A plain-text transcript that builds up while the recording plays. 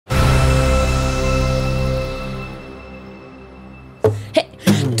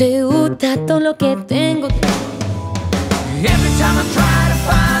te gusta todo lo que tengo. Every time I try to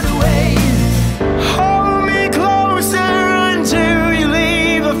find a way, hold me closer until you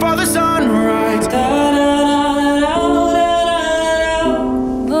leave before the sunrise.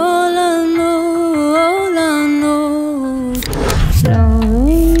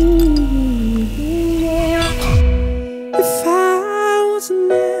 If I was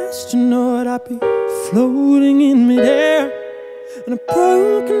an astronaut, I'd be floating in midair, and a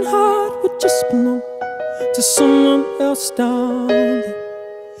broken heart would just belong to someone else down there.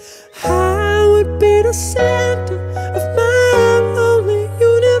 I would be the center of my lonely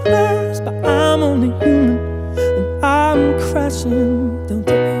universe, but I'm only human and I'm crashing down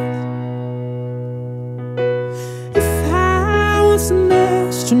to earth. If I was an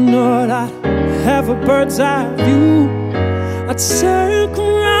astronaut, I'd have a bird's eye view. I'd circle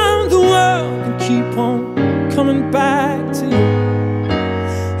around the world and keep on coming back to you.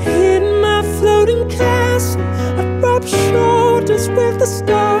 In my floating castle, I'd rub shoulders with the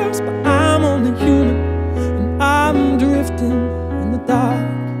stars, but I'm only human and I'm drifting in the dark.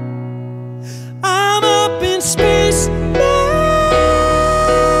 I'm up in space now,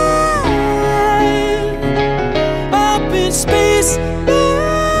 up in space now.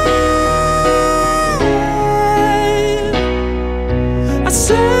 I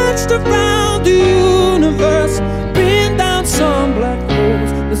searched around the universe, been down some black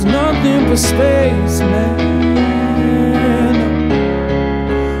holes. There's nothing but space, man,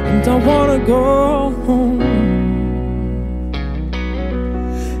 and I wanna go home.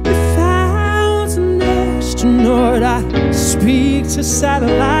 If I was an astronaut, I'd speak to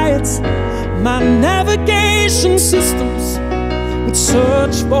satellites. My navigation systems would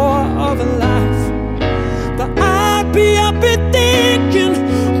search for other life, but I'd be up and thinking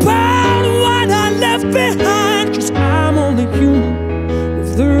about what I left behind, 'cause I'm only human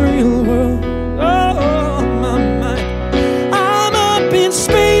with the real world on my mind. I'm up in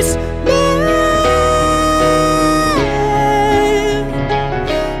space now,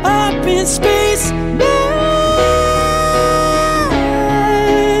 up in space now.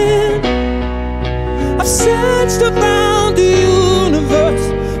 I've searched around the universe,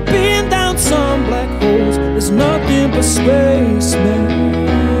 been down some black holes. There's nothing but space, man,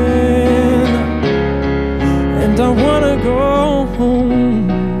 and I wanna go home.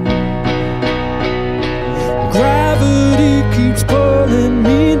 Gravity keeps pulling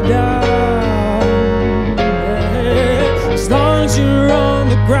me down, yeah. As long as you're on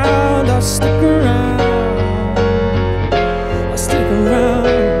the ground, I'll stick around, I'll stick around.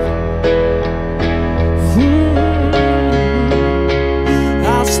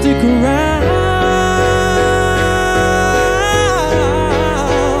 I'll stick around.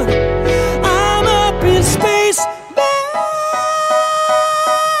 I'm up in space now,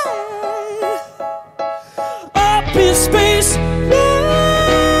 up in space now.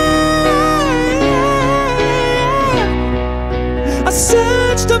 I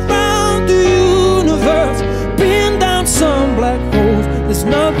searched around the universe, been down some black holes. There's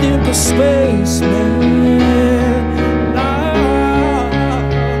nothing but space, man.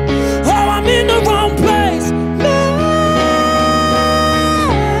 Oh, I'm in the wrong place now.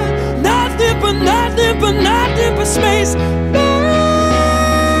 Nothing but nothing but nothing but space, man.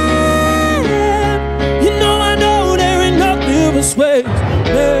 You know there ain't nothing but space,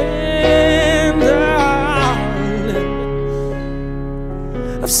 man, darling.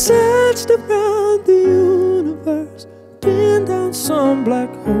 I've searched around the universe, been down some black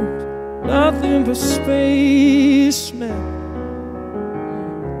holes. Nothing but space, man,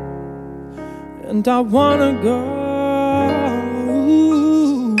 and I wanna go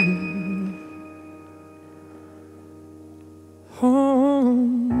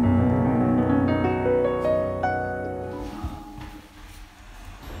home.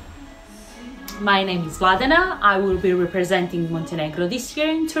 My name is Vladana. I will be representing Montenegro this year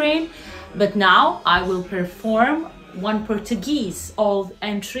in Turin, but now I will perform one Portuguese old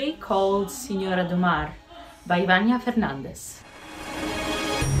entry called Senhora do Mar by Vânia Fernandes.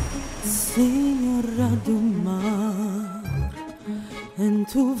 Senhora do mar, em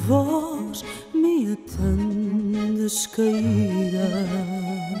tu voz minha tão descaída,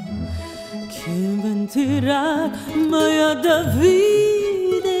 que mentirá maior da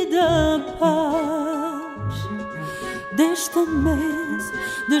vida e da paz, desta mesa,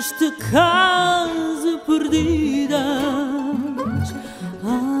 desta casa perdida,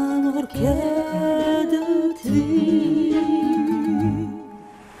 amor que é de ti.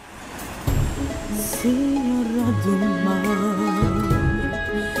 Senhora do mar,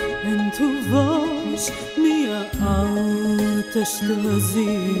 em tu voz minha alma desta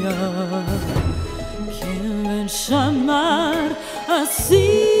extasia. Quem vem chamar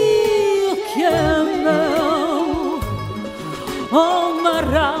assim o que é meu? Oh,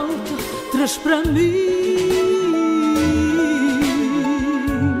 mar alto, traz para mim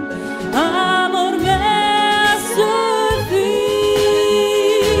amor me servir.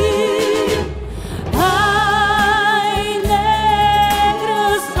 Ai,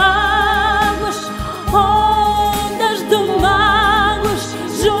 negras águas, ondas de mágoas,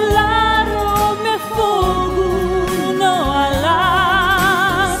 gelaram-me fogo, não há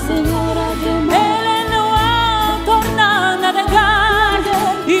lá. Senhora do mar, ele não há torna a navegar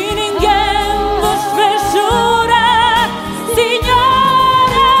e ninguém nos fez jurar.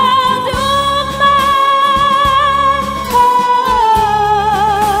 Senhora do mar,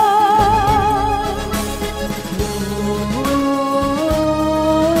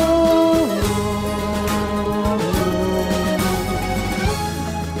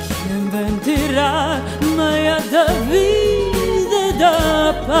 quem vem tirar meia da vida e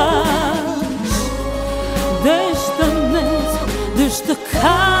da paz desta mesa, desta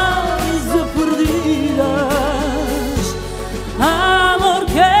casa perdida? Amor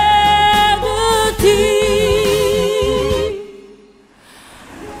que é de ti.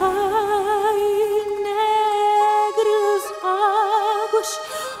 Ai, negras águas,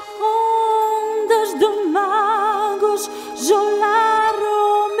 ondas de magos,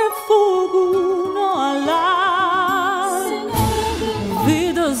 gelaram-me fogo, não há lá.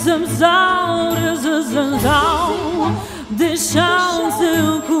 Vidas amzauras, azandão, deixam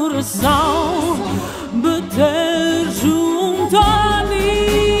seu coração bater junto a mim.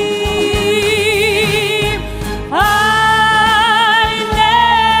 Ai,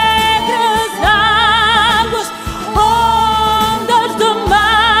 negras águas, ondas de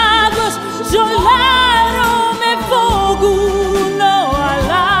mágoas, gelaram-me fogo, não há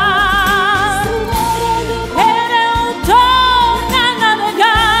lá. Era torna a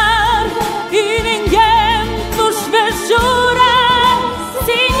navegar e ninguém nos fez chorar.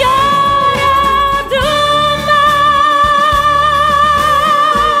 Senhora do mar.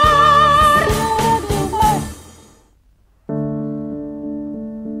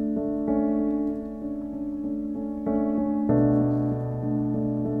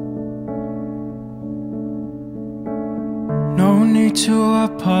 No need to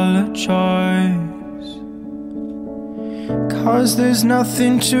apologize, 'cause there's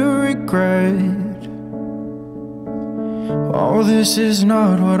nothing to regret. Oh, this is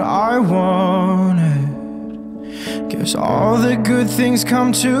not what I wanted. Guess all the good things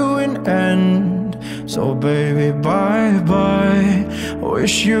come to an end. So baby, bye-bye,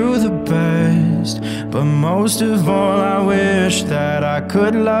 wish you the best. But most of all, I wish that I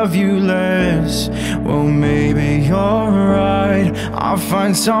could love you less. Well, maybe you're right, I'll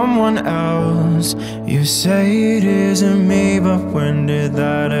find someone else. You say it isn't me, but when did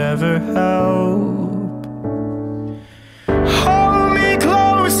that ever help? Hold me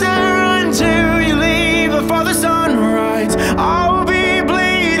closer until you leave before the sunrise. I'll be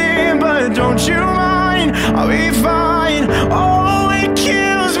bleeding, but don't you mind, I'll be fine. Oh, it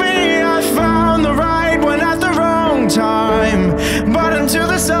kills me, I found the right one at the wrong time. But until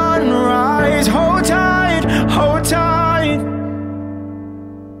the sunrise, hold tight, hold tight.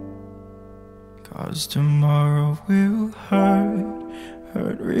 'Cause tomorrow will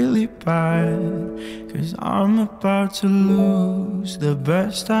hurt really bad. 'Cause I'm about to lose the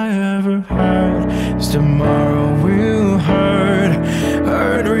best I ever had. 'Cause tomorrow will hurt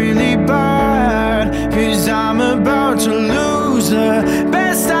really bad. 'Cause I'm about to lose the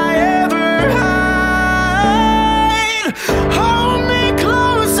best I ever had. Hold me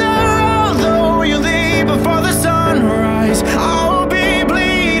closer, although you leave before the sunrise. I'll be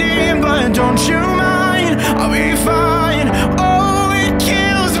bleeding, but don't you mind, I'll be fine. Oh, it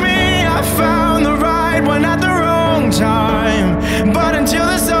kills me, I found the right one at the wrong time. But until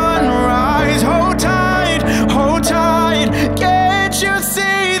the sunrise, hold tight, hold tight. Can't you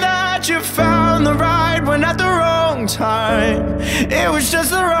see that you found the right one at the wrong time? It was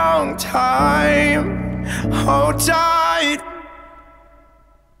just the wrong time. Hold tight.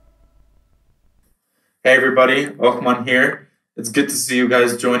 Hey everybody, Ochman here. It's good to see you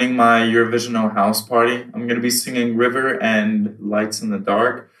guys joining my Eurovision house party. I'm going to be singing River and Lights in the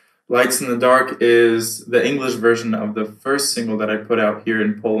Dark. Lights in the Dark is the English version of the first single that I put out here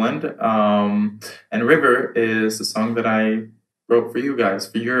in Poland. And River is the song that I wrote for you guys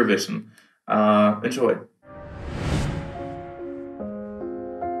for Eurovision. Enjoy.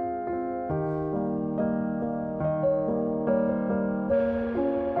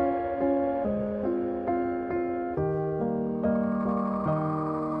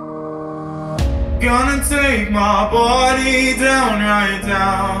 Gonna take my body down, right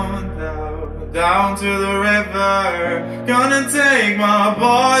down, down, down to the river. Gonna take my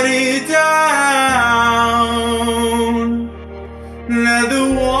body down. Let the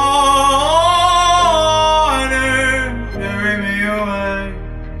water carry me away.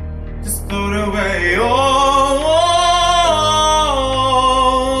 Just float away.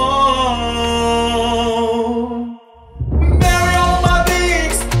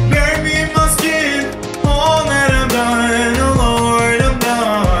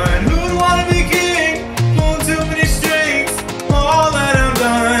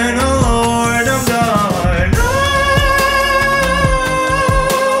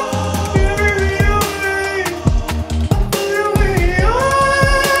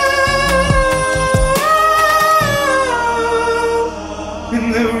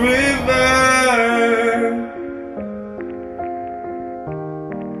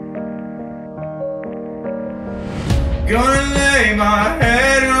 Gonna lay my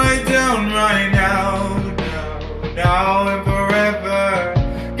head right down right now, now and forever.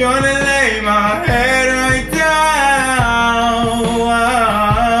 Gonna lay my head right down.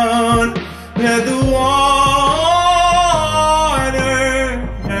 Let the water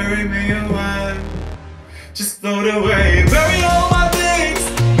carry me away. Just float away. Bury all my things,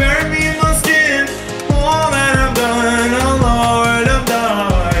 bury me in my skin. All that I've done, oh Lord, I'm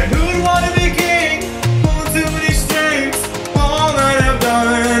done. Who'd wanna be king? Pulling too many strings. All that I've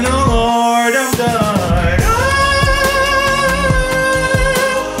done, oh Lord, I'm done.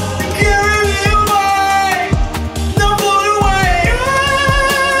 Carry me away, don't float away.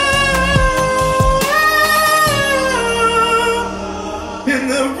 In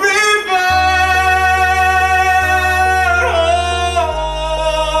the river,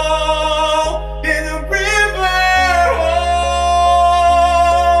 in the river,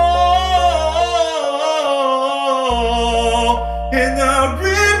 in the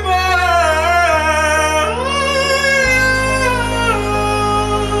river.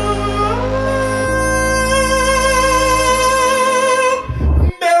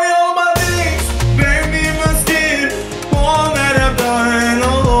 Bury all my things, bury me in my skin. All that I've done,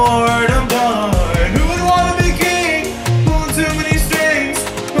 oh Lord, I'm done. Who would wanna be king? Pulling too many strings.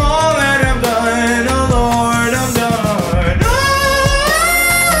 All that I've done, oh Lord, I'm done.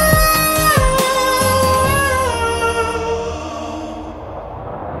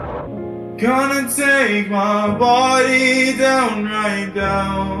 Gonna take my body down, right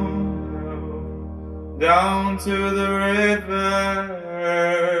down, down to the river.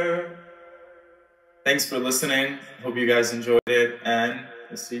 Thanks for listening. Hope you guys enjoyed it, and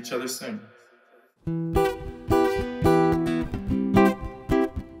we'll see each other soon.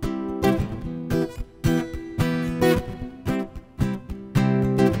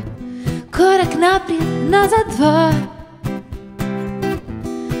 Korak naprijed, nazad dva.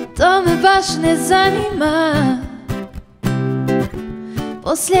 To me baš ne zanima.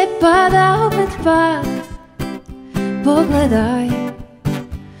 Poslije pada opet pad. Pogledaj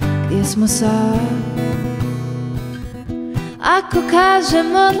gdje smo sad. Ako kažem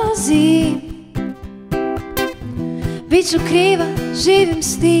odlazi, bit ću kriva, živim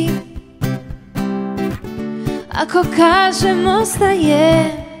s tim. Ako kažem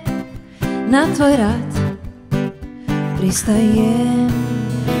ostajem, na tvoj rad pristajem.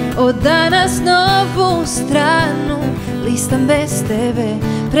 Od danas novu stranu listam bez tebe.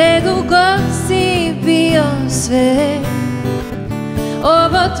 Predugo si bio sve.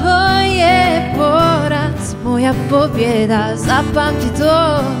 Ovo tvoje poraz, moja pobjeda, zapamti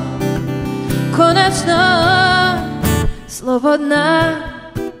to. Konačno slobodna.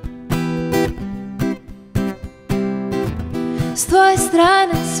 S tvoje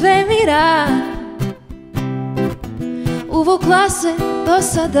strane svemira uvukla se do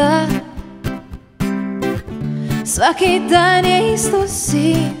sada. Svaki dan je isto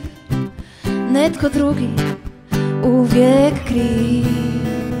si, netko drugi uvijek kriv.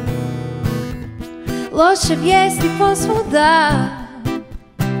 Loše vijesti posvuda,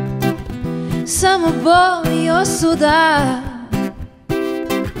 samo bol i osuda.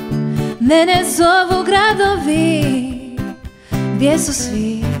 Mene zovu gradovi gdje su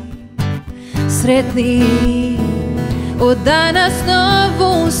svi sretni. Od danas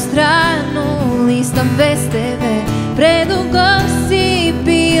novu stranu listam bez tebe. Predugo si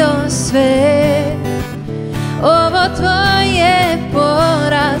bio sve. Ovo tvoje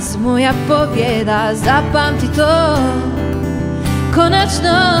poraz, moja pobjeda, zapamti to.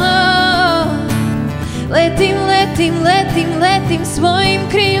 Konačno letim, letim, letim, letim svojim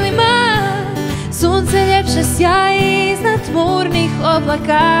krilima. Sunce ljepše sjaji iznad tmurnih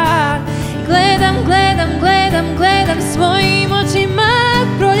oblaka. gledam, gledam, gledam, gledam svojim očima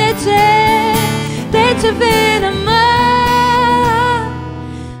proljeće teče venama.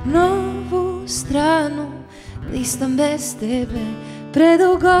 Novu stranu listam bez tebe,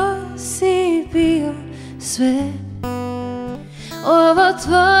 predugo si bio sve. Ovo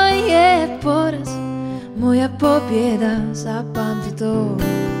tvoj je poraz, moja pobjeda, zapamti to.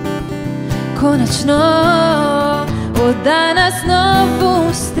 Konačno od danas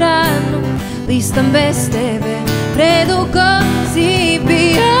novu stranu listam bez tebe, predugo si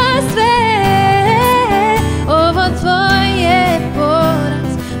bio sve. Ovo tvoj je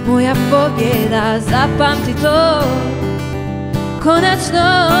poraz, moja pobjeda, zapamti to.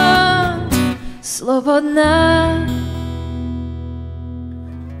 Konačno slobodna.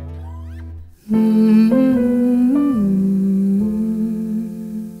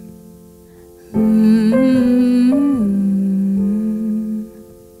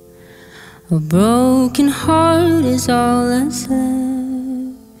 A broken heart is all that's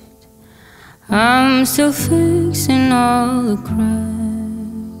left. I'm still fixing all the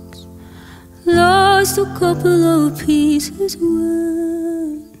cracks. Lost a couple of pieces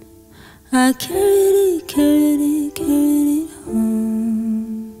when I carried it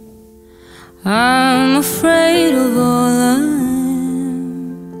home. I'm afraid of all I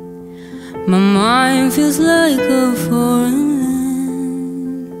am. My mind feels like a foreign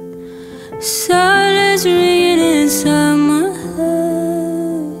land. Silence ringing inside my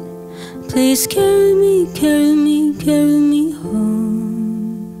head. Please carry me, carry me, carry me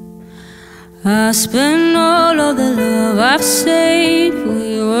home. I spent all of the love I've saved.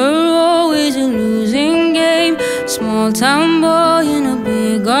 We were always a losing game. Small town boy in a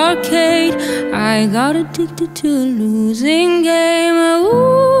big arcade. I got addicted to a losing game. Ooh,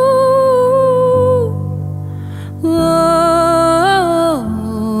 whoa,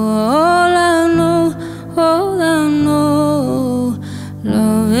 all I know,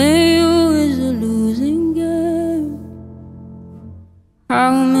 loving you is a losing game.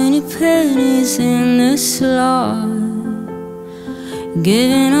 How many pennies in this slot?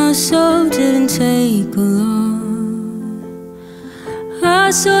 Giving us all didn't take a lot.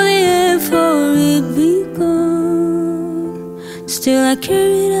 I saw the end for it begun. Still I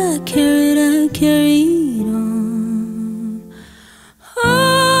carried on. All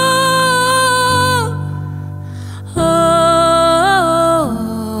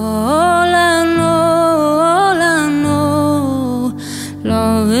I know,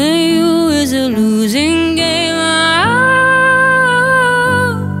 loving you is a losing game.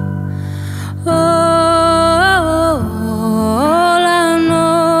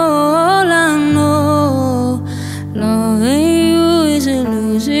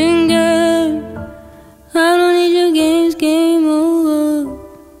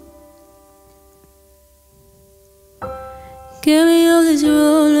 Get me off this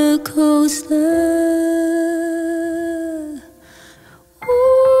roller coaster.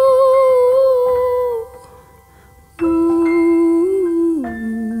 Ooh,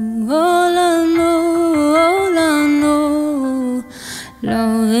 all I know,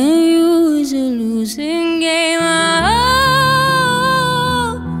 loving you is a losing game.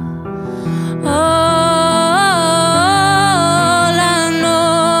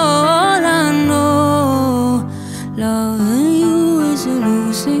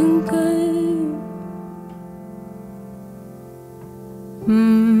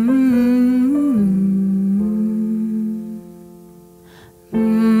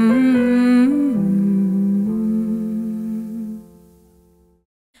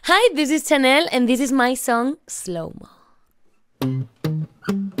 Hi, this is Chanel and this is my song SloMo.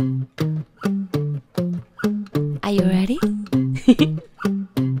 Are you ready?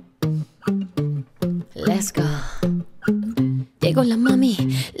 Let's go. Llegó la mami,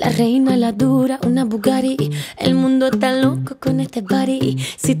 la reina, la dura, una Bugatti. El mundo está loco con este body.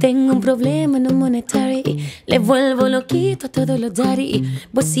 Si tengo un problema no monetary, le vuelvo loquito a todos los daddy.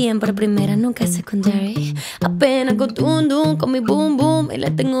 Voy siempre primera, nunca secondary. Apenas con dum dum, con mi boom boom. Y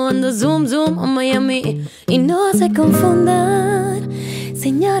le tengo dando zoom zoom a Miami. Y no se confundan,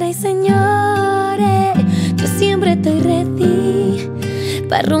 señoras y señores, yo siempre estoy ready.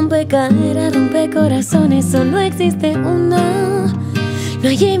 Pa' romper caderas, romper corazones, solo existe uno. No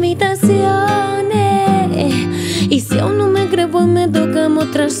hay imitaciones. Y si aún no me creo, pues me toca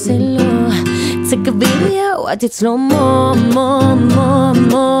mostrárselo. Take a video, watch it slow mo, mo, mo,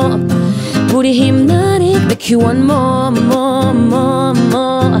 mo. Booty hypnotic, make you want more, more, more,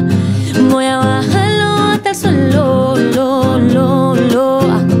 more. Voy a bajarlo hasta el suelo, lo, lo, lo.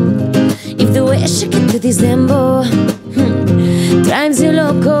 If the way I shake it to this dembo drives you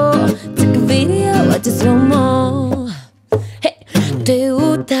loco. Take a SloMo. Hey, te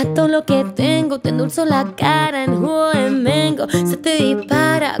gusta todo lo que tengo, te endulzo la cara en jugo de mango. Se te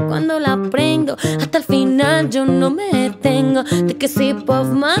dispara cuando la prendo, hasta el final yo no me detengo. De que si puff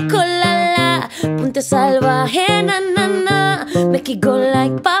más con la ponte salvaje, na na na. Make it go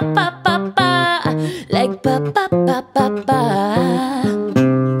like pa pa pa pa, like pa pa pa pa pa.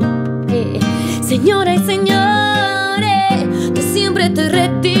 Señora y señores, yo siempre estoy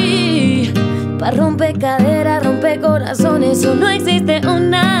ready pa' romper caderas, romper corazones. Eso no existe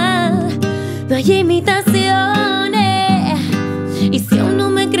una, no hay imitaciones. Y si aún no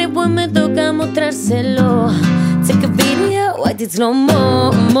me cree, pues me toca mostrárselo. Take a video, watch it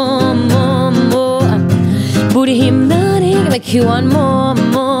SloMo, mo, mo, mo. Booty hypnotic, make you want more,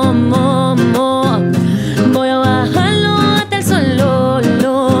 more, more, more. Voy a bajarlo hasta el suelo,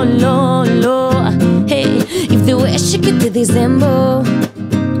 lo, lo, lo. Hey, if the way she get to this dembow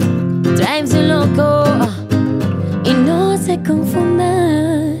drives you loco. Y no se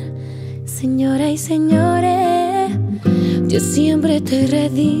confundan, señora y señores, yo siempre estoy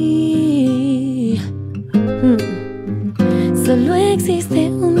ready. Solo existe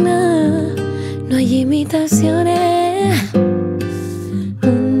una, no hay imitaciones.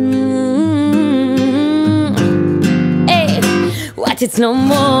 Hey, watch it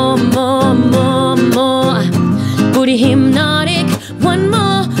SloMo, mo, mo, mo. Booty hypnotic, one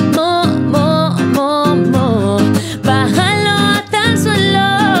more, more, more, more, more. Bájalo hasta el suelo.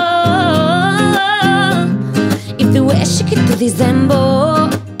 If the way she can do this dembow,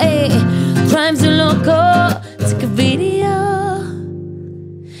 hey, drives you loco. Take a video,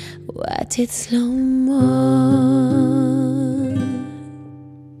 watch it SloMo.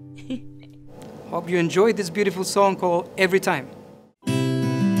 Hope you enjoyed this beautiful song called Every Time.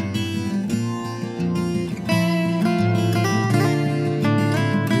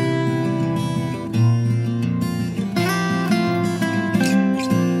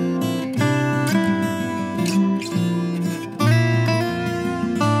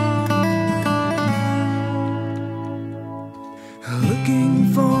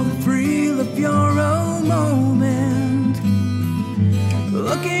 Looking for the thrill of your own moment,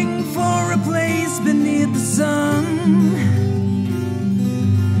 looking for a place beneath the sun,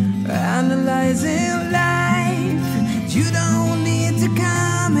 analyzing life. You don't need to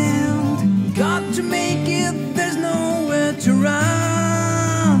comment, got to make it, there's nowhere to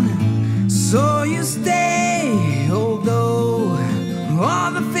run. So you stay, although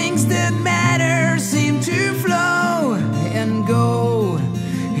all the things that matter seem to flow and go,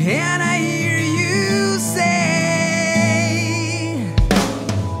 and I hear you say,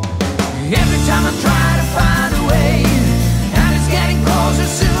 every time I try to find a way, and it's getting closer,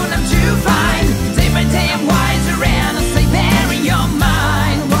 soon I'm to find. Day by day I'm wiser and I say there in your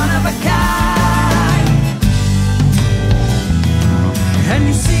mind, one of a kind. And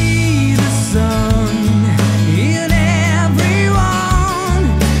you see the sun in everyone.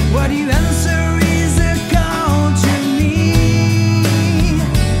 What you answer is a call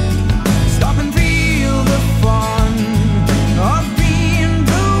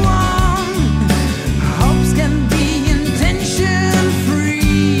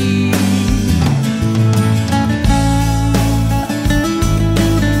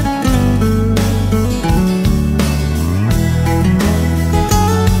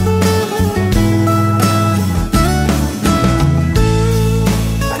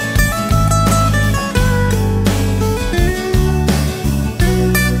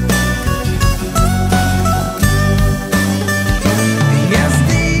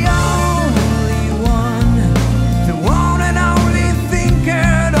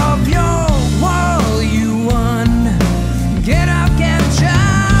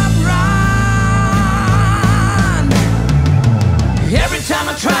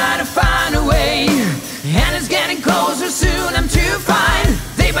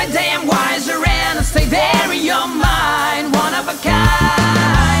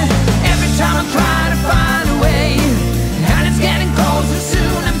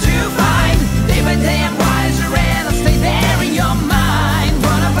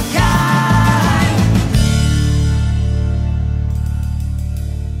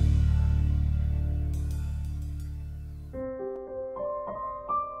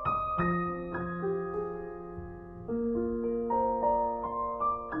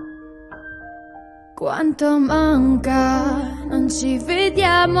Quanto manca, non ci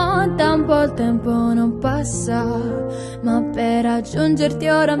vediamo da un po' il tempo non passa, ma per raggiungerti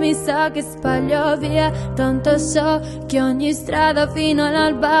ora mi sa che sbaglio via. Tanto so che ogni strada fino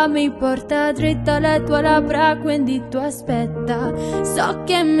all'alba mi porta dritto alle tue labbra, quindi tu aspetta. So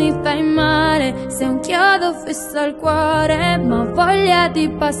che mi fai male, sei un chiodo fisso al cuore, ma ho voglia di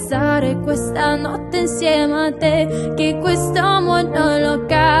passare questa notte insieme a te, che questo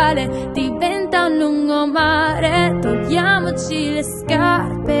monolocale diventa un lungomare. Togliamoci le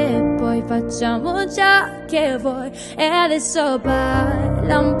scarpe e poi facciamo ciò che vuoi. E adesso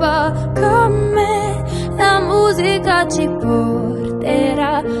parla un po' con me, la musica ci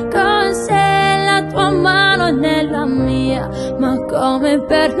porterà con sé, la tua mano è nella mia, ma come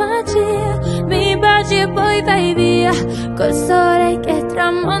per magia mi baci e poi vai via, col sole che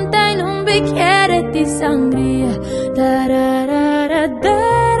tramonta in un bicchiere di sangria.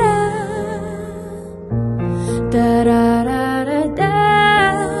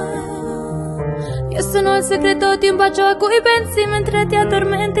 Io sono il segreto di un bacio a cui pensi mentre ti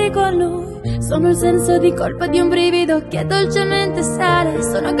addormenti con lui. Sono il senso di colpa di un brivido che dolcemente sale.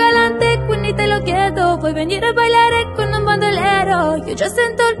 Sono galante quindi te lo chiedo, vuoi venire a ballare con un bandolero? Io già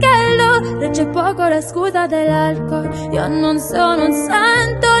sento il callo, regge poco la scusa dell'alcol. Io non sono un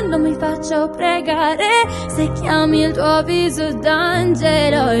santo, non mi faccio pregare se chiami il tuo viso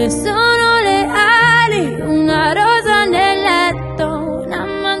d'angelo. Io sono le ali, una rosa nel letto, un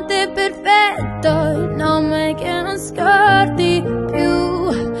amante perfetto, il nome che non scordi più.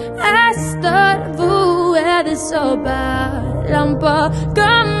 Astor e adesso parla un po'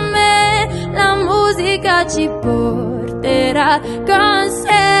 con me, la musica ci porterà con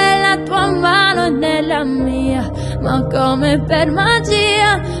sé, la tua mano è nella mia, ma come per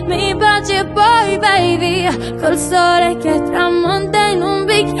magia mi baci e poi vai via, col sole che tramonta in un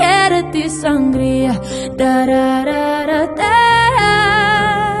bicchiere di sangria.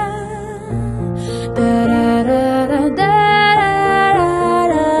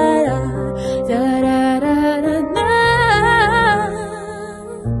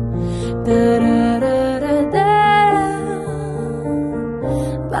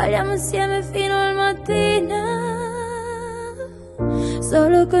 Balliamo insieme fino al mattino,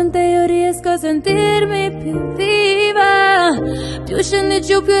 solo con te io riesco a sentirmi più viva. Più scendi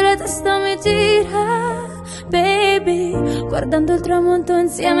giù più la testa mi gira, baby, guardando il tramonto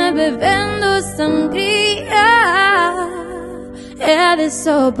insieme bevendo sangria. E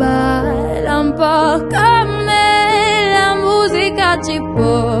adesso balla un po' con me, la musica ci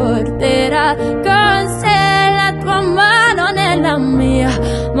porterà con sé, la tua mano nella mia,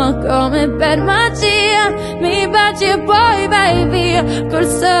 ma come per magia mi baci e poi vai via, col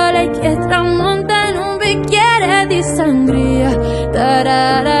sole che tramonta in un bicchiere di sangria.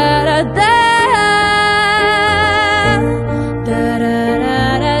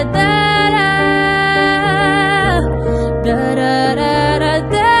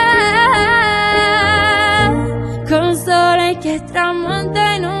 Col sole che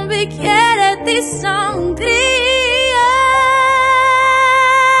tramonta in un bicchiere di sangria.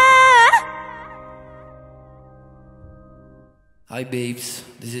 Hi babes,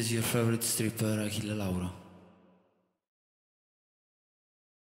 this is your favorite stripper Achille Lauro.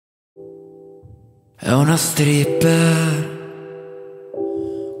 È una stripper,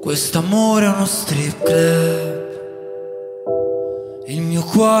 quest'amore è uno strip club, il mio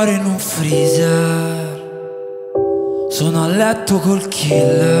cuore in un freezer, sono a letto col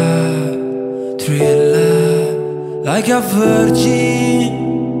killer, thriller, like a virgin,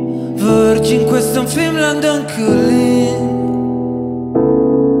 virgin, questo è un film London Calling.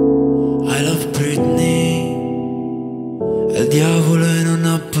 I love Britney, è il diavolo in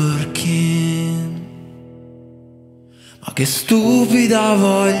una Birkin. Ma che stupida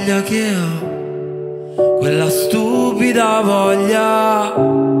voglia che ho, quella stupida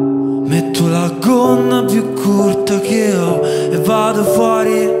voglia. Metto la gonna più corta che ho e vado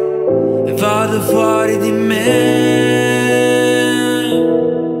fuori di me.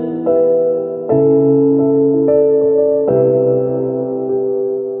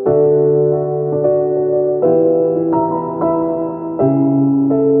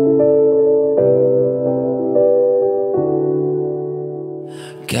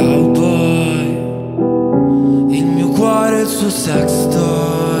 Cowboy, il mio cuore è il suo sex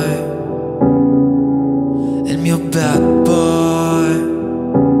toy, è il mio bad boy,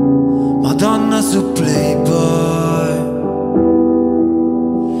 Madonna su Playboy,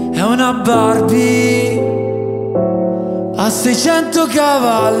 è una Barbie a 600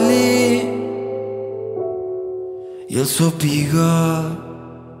 cavalli, io il suo Beagle,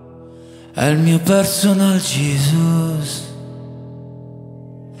 è il mio personal Jesus.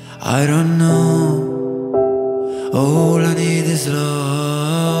 I don't know. All I need is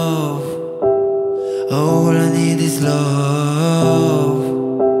love. All I need is love.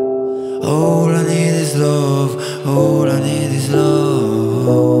 All I need is love. All I need is love.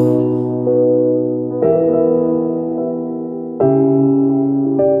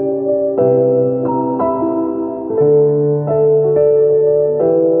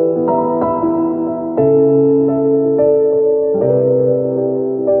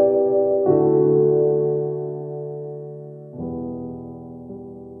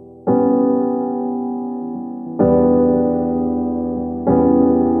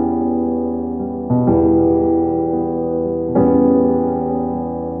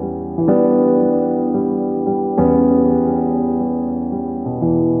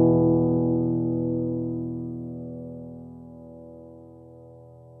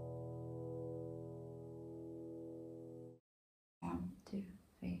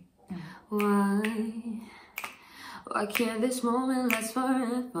 Why can't this moment last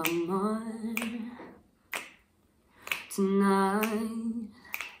forevermore? Tonight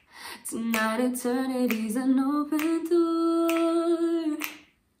eternity's an open door.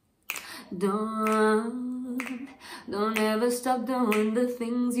 Don't ever stop doing the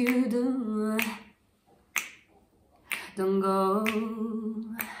things you do. Don't go.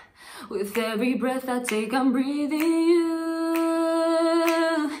 With every breath I take, I'm breathing you.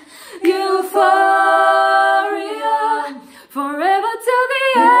 Euphoria, forever till the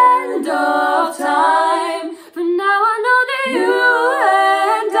end of time. For now I know that you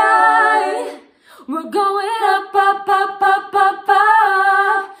and I, we're going up, up, up, up, up,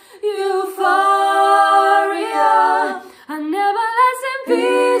 up. Euphoria, a never-lasting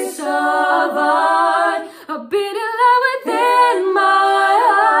piece of art, a beating love within my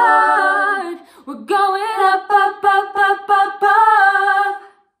heart. We're going up, up, up, up, up, up.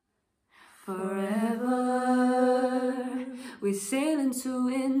 Forever, we sail into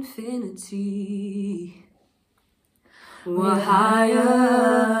infinity. We're higher,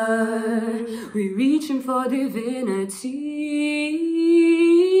 we're reaching for divinity.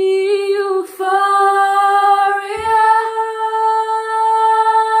 Euphoria,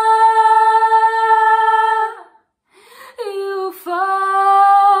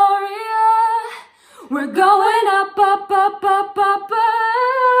 euphoria, we're going up, up, up, up, up,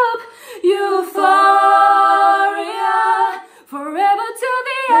 up. Euphoria, forever till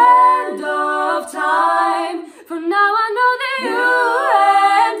the end of time. For now I know that you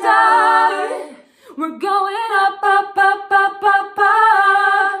and I, we're going up, up, up, up, up,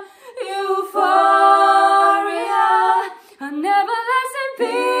 up. Euphoria, a never-lasting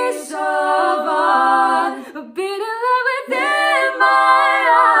piece of art, a beating love within my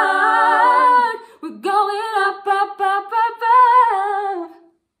heart. We're going up, up, up, up, up.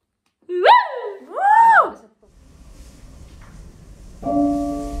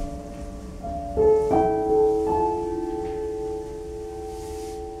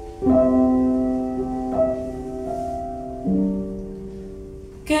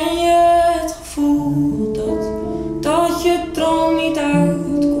 Ken je het gevoel dat je droom niet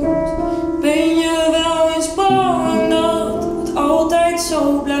uitkomt? Ben je wel eens bang dat het altijd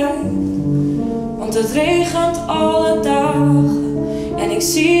zo blijft? Want het regent alle dagen en ik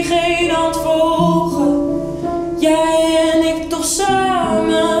zie geen hand volgen. Jij en ik toch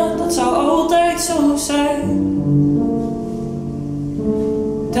samen, dat zou altijd zo zijn.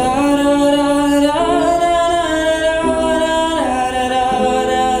 Da da da da.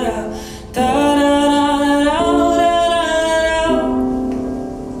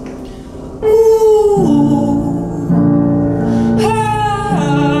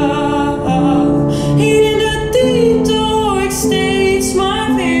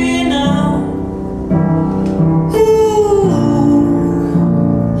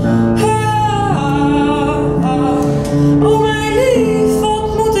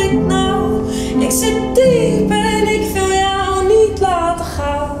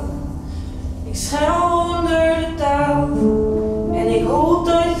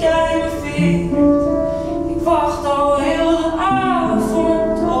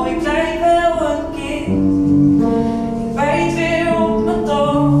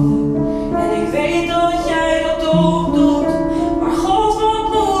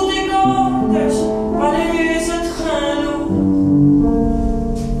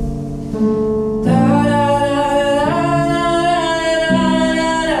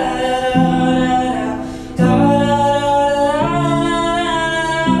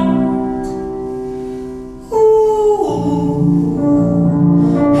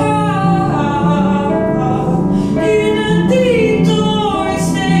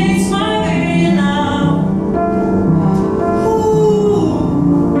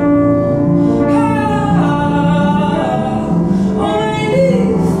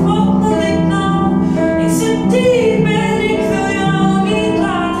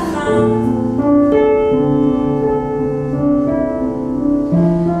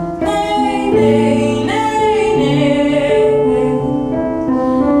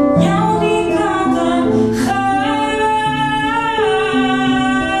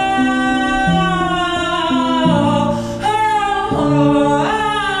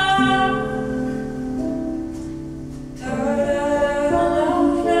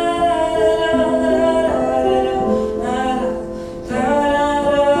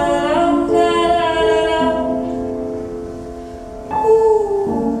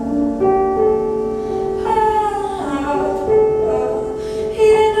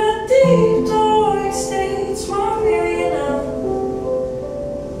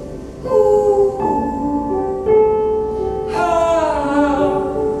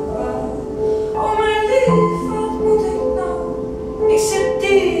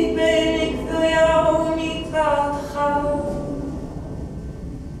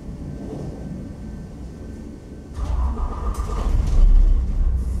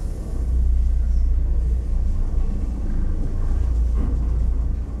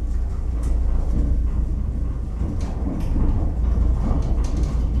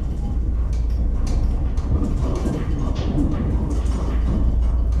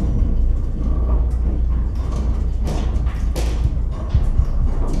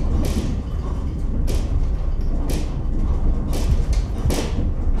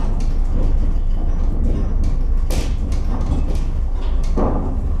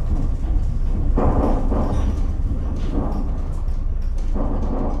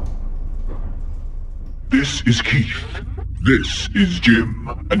 This is Keith. This is Jim.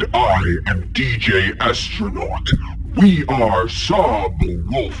 And I am DJ Astronaut. We are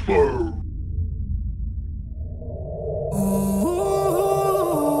Subwoolfer.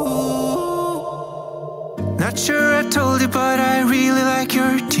 Not sure I told you, but I really like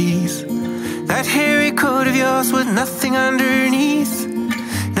your teeth. That hairy coat of yours with nothing underneath.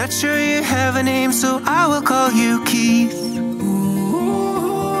 Not sure you have a name, so I will call you Keith.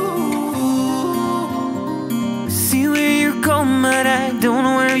 See where you're going, but I don't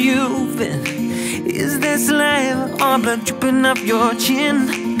know where you've been. Is that saliva or blood dripping up your chin?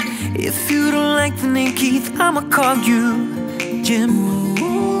 If you don't like the name Keith, I'ma call you Jim.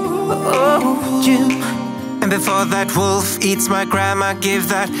 Oh, Jim. And before that wolf eats my grandma, give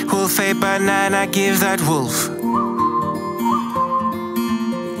that wolf a banana, give that wolf.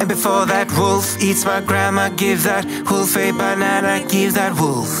 And before that wolf eats my grandma, give that wolf a banana, give that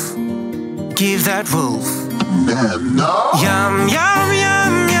wolf. Give that wolf. Banana. Yum, yum,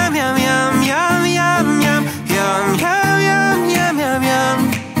 yum, yum, yum, yum, yum, yum, yum, yum, yum, yum, yum, yum, yum.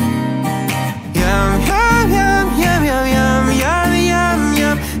 Yum, yum, yum, yum, yum, yum, yum, yum,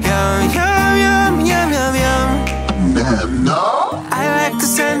 yum, yum, yum, yum, yum, yum. Banana. I like the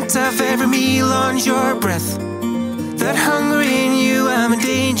scent of every meal on your breath. That hunger in you, I'm in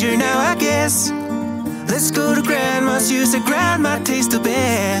danger now, I guess. Let's go to grandma's, you said grandma tastes the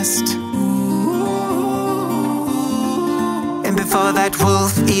best. And before that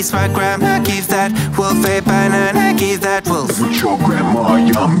wolf eats my grandma, give that wolf a banana, give that wolf. With your grandma,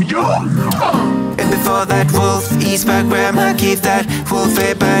 yum yum. And before that wolf eats my grandma, give that wolf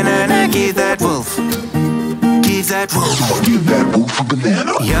a banana, give that wolf. Give that wolf. So give that wolf a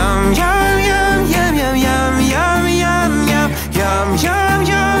banana. Yum yum yum yum yum yum yum yum yum yum yum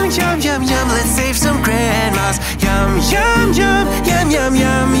yum yum yum yum. Let's save some grandmas. Yum yum yum yum yum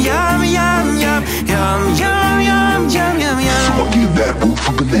yum yum yum yum yum yum yum yum yum yum. So give that wolf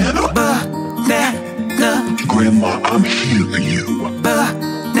a banana. Banana. Grandma, I'm here for you.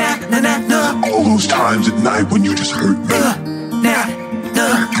 Banana. All those times at night when you just hurt me.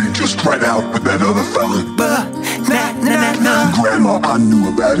 Banana. You just ran out with that other fella. Banana. Grandma, I knew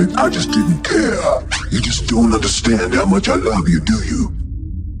about it. I just didn't care. You just don't understand how much I love you, do you?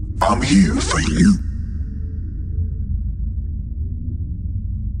 I'm here for you.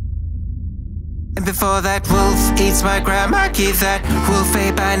 And before that wolf eats my grandma, give that wolf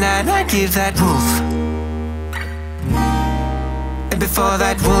a banana, give that wolf. And before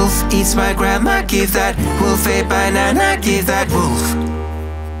that wolf eats my grandma, give that wolf a banana, give that wolf.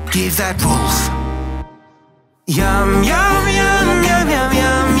 Give that wolf. Yum yum yum yum yum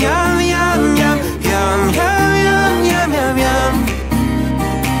yum yum yum yum yum yum yum yum yum.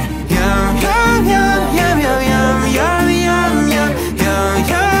 Yum yum yum yum yum yum yum yum yum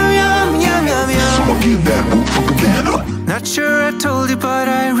yum yum yum yum. So give that wolf a banana. Not sure I told you, but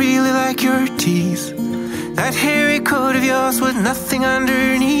I really like your teeth. That hairy coat of yours with nothing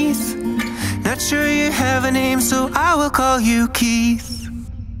underneath. Not sure you have a name, so I will call you Keith.